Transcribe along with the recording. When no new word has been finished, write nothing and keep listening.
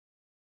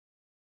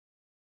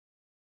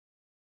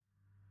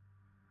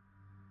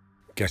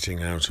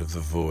Getting out of the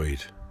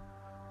void,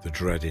 the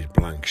dreaded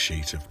blank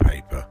sheet of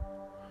paper,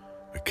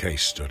 a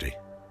case study,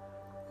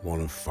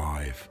 1 of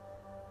 5.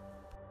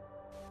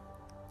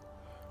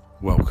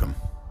 Welcome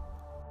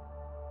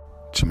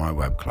to my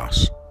web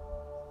class.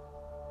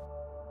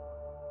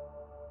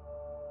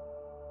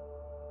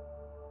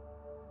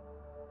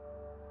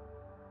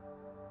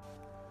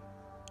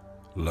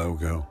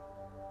 Logo,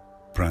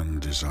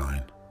 brand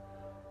design,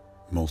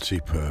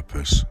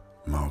 multi-purpose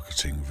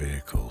marketing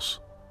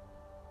vehicles,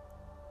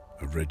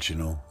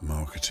 original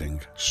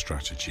marketing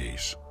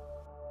strategies.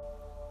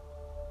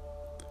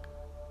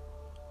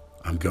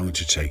 I'm going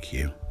to take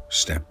you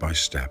step by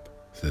step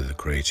through the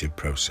creative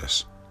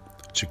process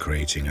to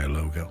creating a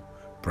logo,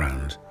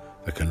 brand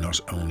that can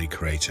not only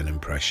create an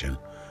impression,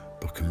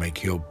 but can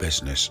make your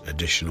business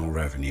additional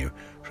revenue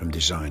from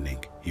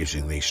designing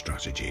using these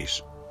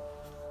strategies.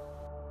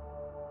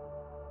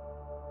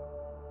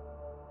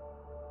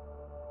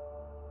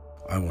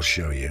 I will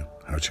show you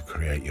how to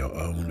create your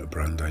own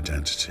brand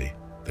identity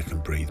that can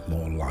breathe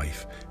more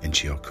life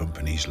into your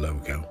company's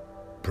logo,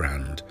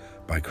 brand,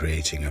 by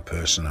creating a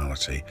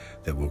personality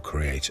that will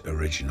create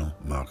original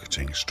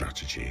marketing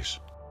strategies,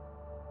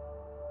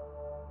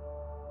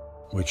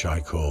 which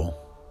I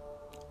call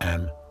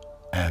MMVs,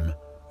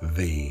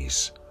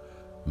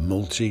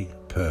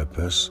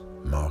 multi-purpose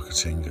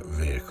marketing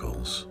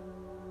vehicles.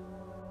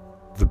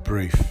 The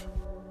brief.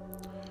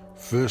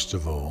 First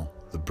of all,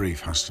 the brief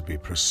has to be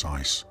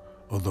precise.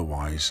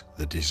 Otherwise,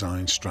 the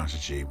design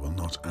strategy will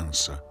not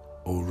answer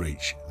or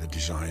reach the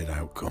desired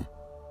outcome.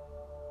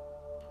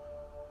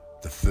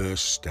 The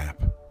first step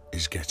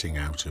is getting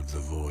out of the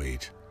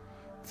void,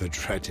 the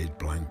dreaded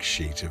blank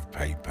sheet of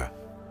paper.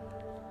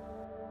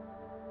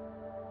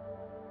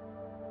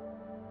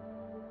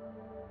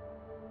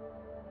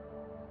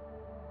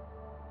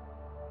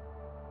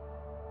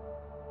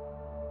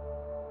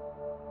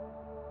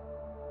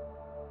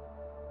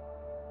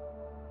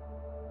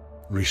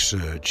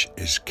 Research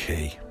is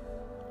key.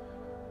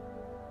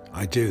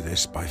 I do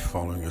this by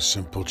following a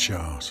simple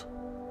chart.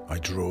 I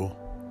draw,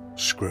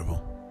 scribble,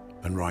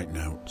 and write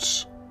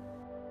notes.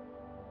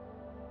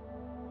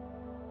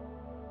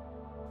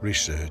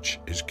 Research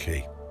is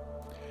key.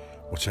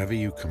 Whatever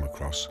you come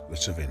across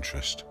that's of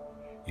interest,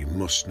 you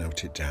must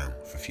note it down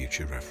for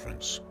future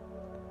reference.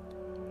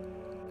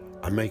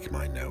 I make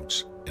my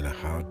notes in a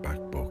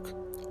hardback book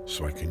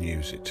so I can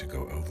use it to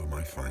go over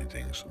my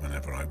findings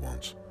whenever I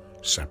want,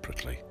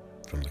 separately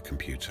from the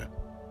computer.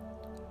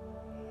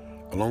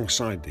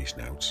 Alongside these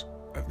notes,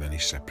 I have many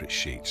separate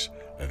sheets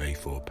of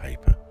A4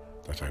 paper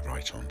that I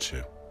write on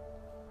too.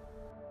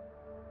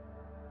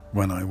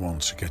 When I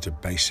want to get a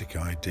basic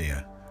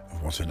idea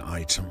of what an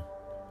item,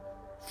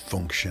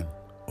 function,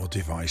 or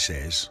device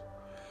is,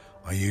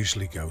 I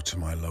usually go to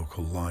my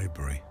local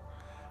library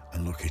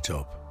and look it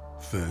up,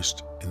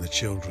 first in the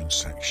children's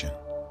section.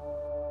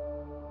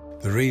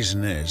 The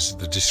reason is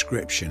the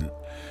description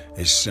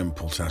is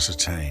simple to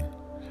ascertain,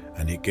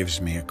 and it gives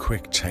me a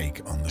quick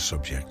take on the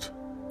subject.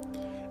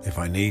 If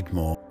I need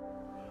more,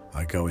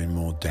 I go in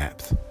more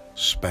depth,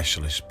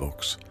 specialist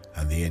books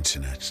and the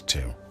internet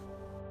too.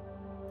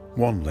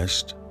 One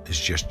list is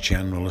just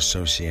general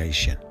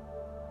association: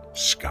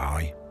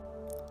 sky,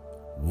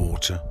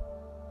 water,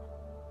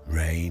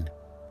 rain,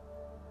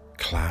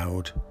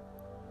 cloud,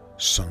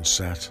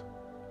 sunset,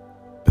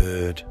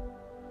 bird,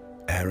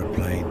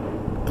 aeroplane,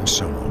 and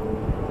so on.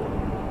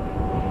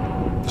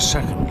 The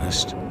second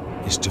list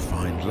is to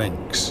find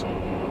links,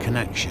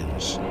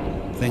 connections,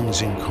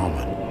 things in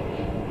common,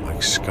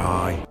 like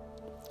sky,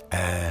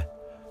 air,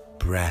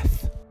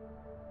 breath.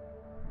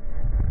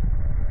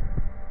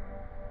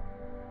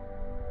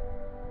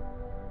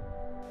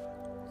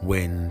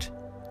 Wind,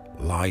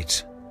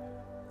 light,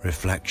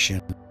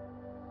 reflection,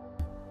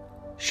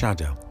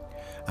 shadow,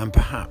 and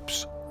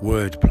perhaps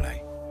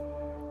wordplay,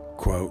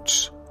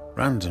 quotes,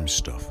 random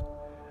stuff,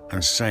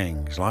 and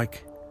sayings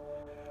like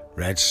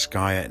red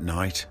sky at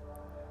night,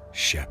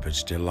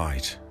 shepherd's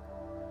delight,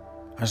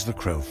 as the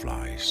crow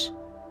flies.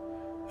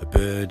 A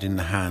bird in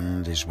the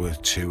hand is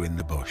worth 2 in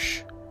the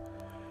bush.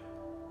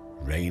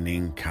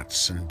 Raining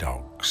cats and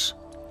dogs.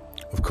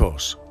 Of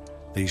course,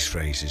 these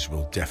phrases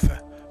will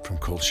differ from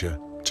culture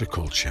to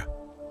culture.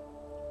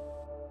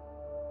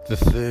 The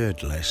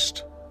third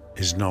list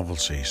is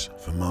novelties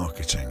for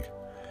marketing.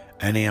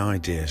 Any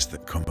ideas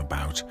that come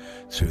about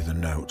through the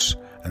notes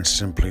and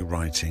simply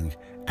writing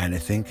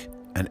anything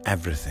and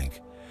everything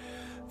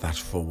that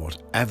for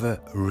whatever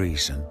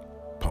reason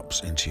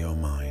pops into your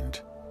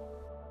mind.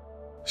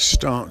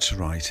 Start to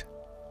write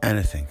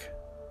anything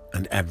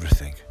and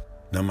everything,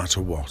 no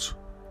matter what.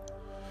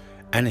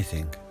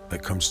 Anything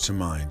that comes to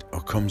mind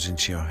or comes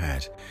into your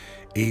head,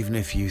 even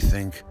if you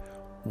think,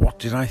 what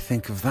did I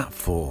think of that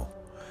for?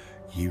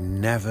 You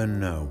never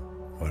know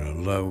where a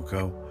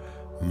logo,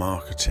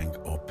 marketing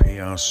or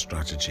PR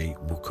strategy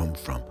will come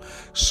from.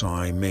 So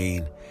I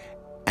mean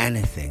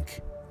anything,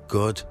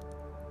 good,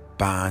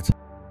 bad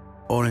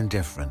or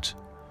indifferent.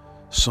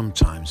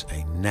 Sometimes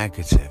a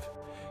negative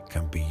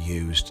can be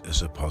used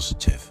as a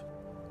positive.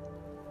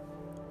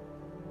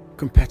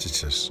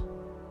 Competitors.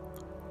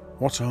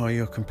 What are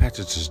your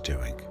competitors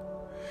doing?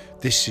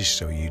 This is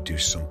so you do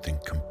something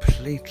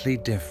completely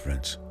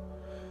different.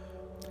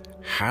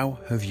 How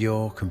have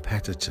your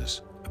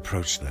competitors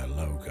approached their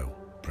logo,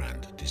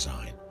 brand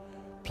design,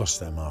 plus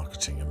their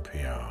marketing and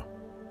PR?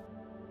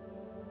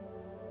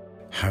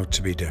 How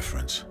to be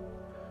different.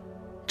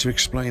 To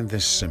explain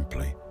this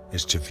simply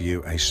is to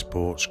view a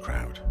sports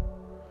crowd.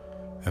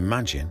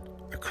 Imagine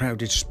a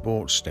crowded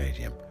sports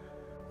stadium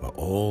where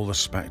all the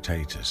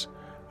spectators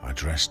are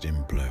dressed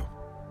in blue.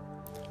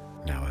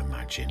 Now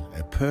imagine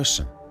a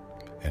person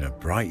in a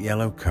bright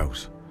yellow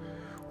coat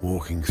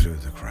walking through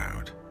the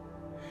crowd.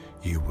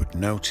 You would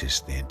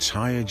notice the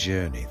entire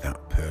journey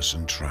that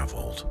person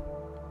travelled.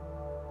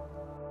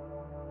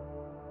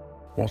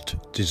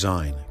 What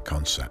design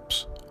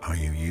concepts are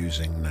you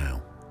using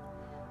now?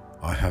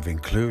 I have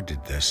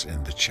included this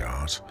in the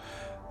chart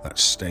that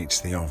states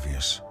the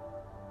obvious,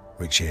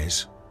 which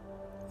is,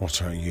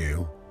 what are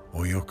you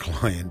or your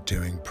client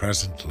doing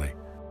presently?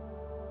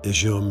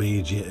 Is your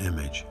media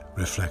image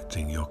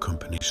reflecting your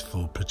company's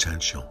full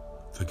potential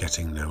for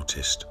getting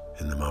noticed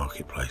in the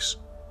marketplace?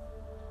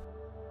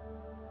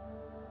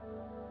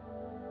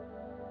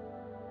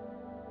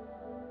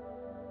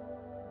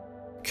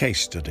 Case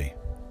study.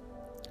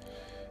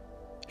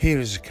 Here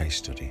is a case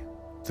study.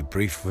 The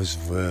brief was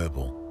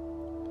verbal.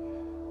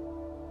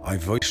 I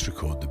voice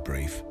record the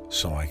brief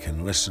so I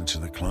can listen to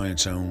the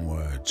client's own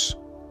words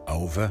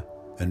over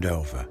and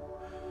over.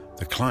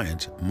 The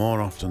client, more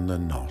often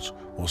than not,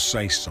 will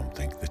say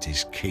something that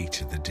is key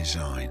to the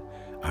design.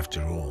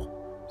 After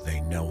all, they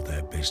know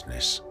their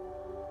business.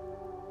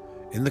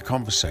 In the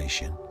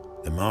conversation,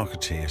 the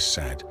marketeer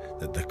said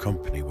that the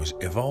company was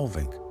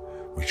evolving,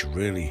 which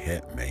really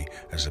hit me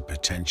as a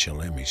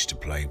potential image to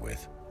play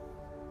with.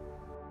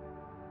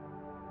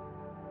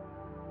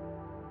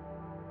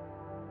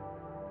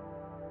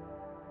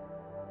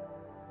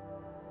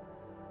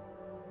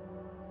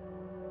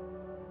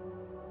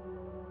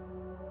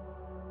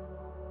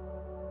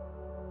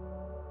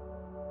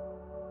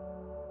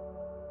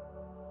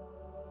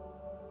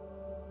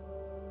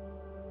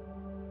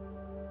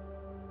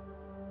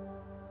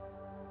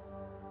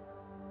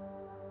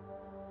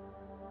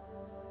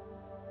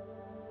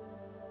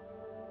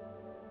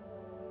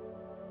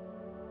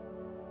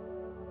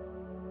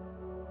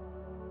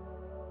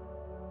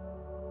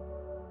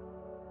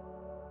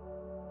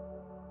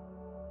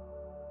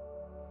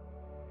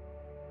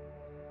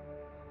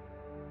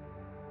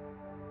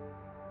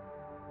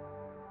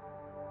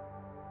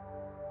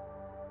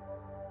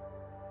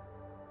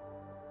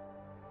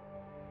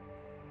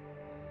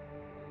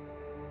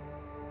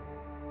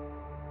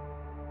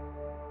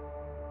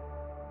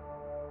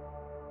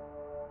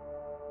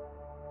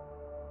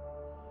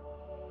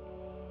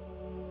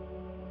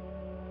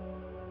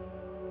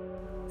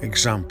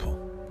 Example,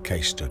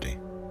 case study.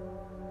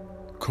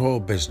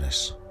 Core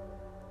business,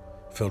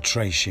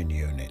 filtration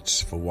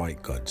units for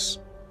white goods,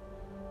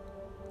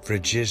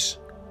 fridges,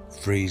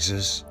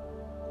 freezers,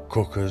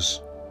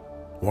 cookers,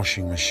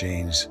 washing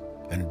machines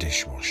and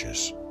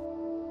dishwashers.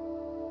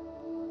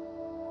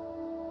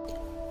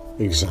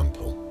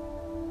 Example,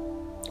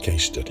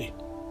 case study.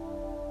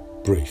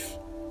 Brief.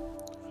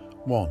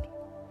 1.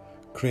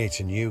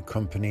 Create a new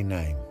company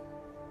name.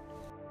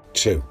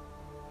 2.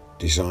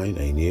 Design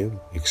a new,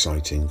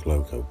 exciting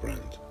logo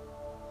brand.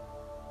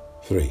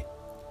 3.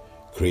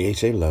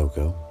 Create a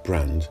logo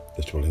brand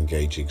that will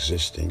engage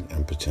existing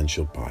and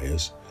potential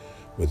buyers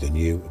with a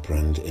new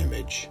brand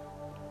image.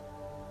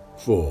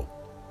 4.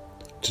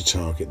 To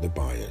target the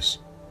buyers.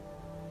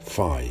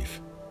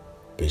 5.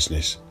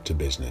 Business to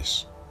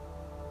business.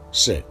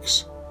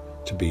 6.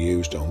 To be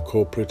used on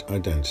corporate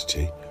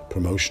identity,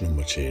 promotional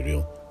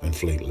material and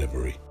fleet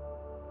livery.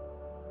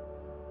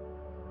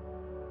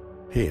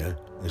 Here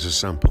is a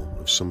sample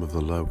of some of the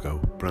logo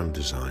brand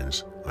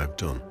designs I've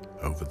done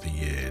over the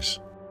years.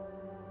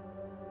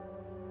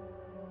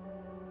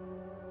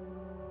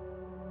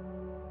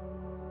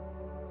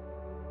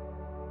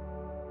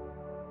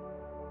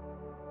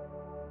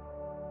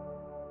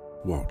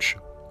 Watch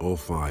all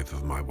 5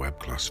 of my web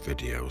class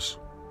videos.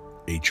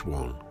 Each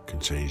one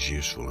contains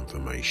useful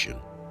information.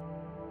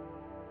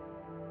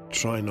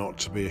 Try not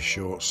to be a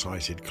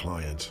short-sighted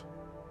client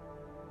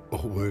or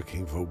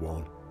working for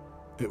one.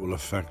 It will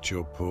affect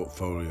your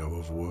portfolio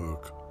of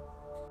work.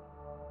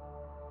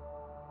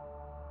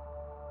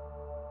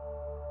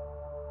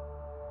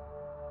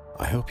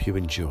 I hope you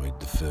enjoyed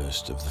the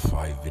first of the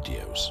 5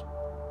 videos.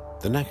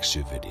 The next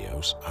 2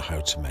 videos are how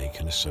to make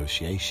an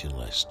association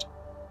list.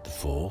 The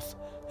 4th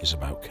is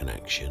about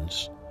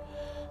connections.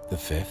 The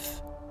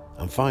 5th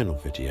and final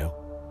video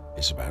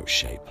is about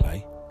shape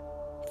play,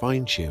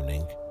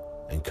 fine-tuning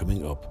and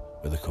coming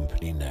up with a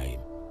company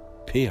name,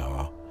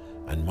 PR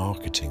and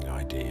marketing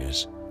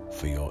ideas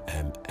for your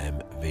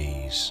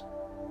MMVs.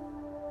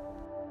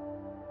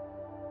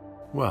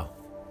 Well,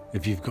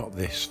 if you've got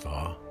this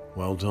far,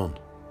 well done.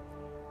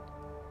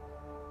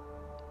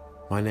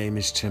 My name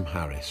is Tim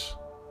Harris.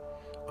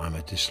 I'm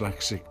a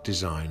dyslexic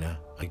designer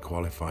and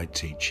qualified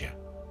teacher.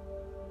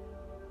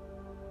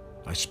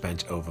 I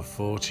spent over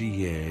 40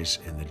 years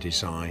in the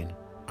design,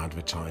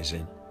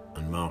 advertising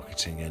and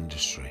marketing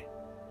industry,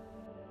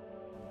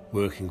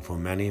 working for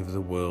many of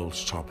the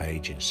world's top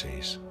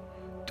agencies,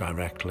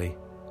 directly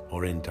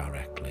or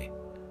indirectly,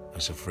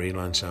 as a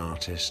freelance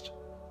artist,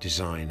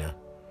 designer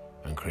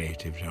and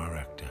creative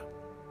director.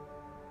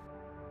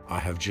 I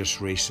have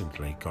just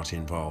recently got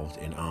involved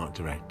in art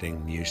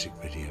directing music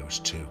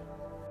videos too.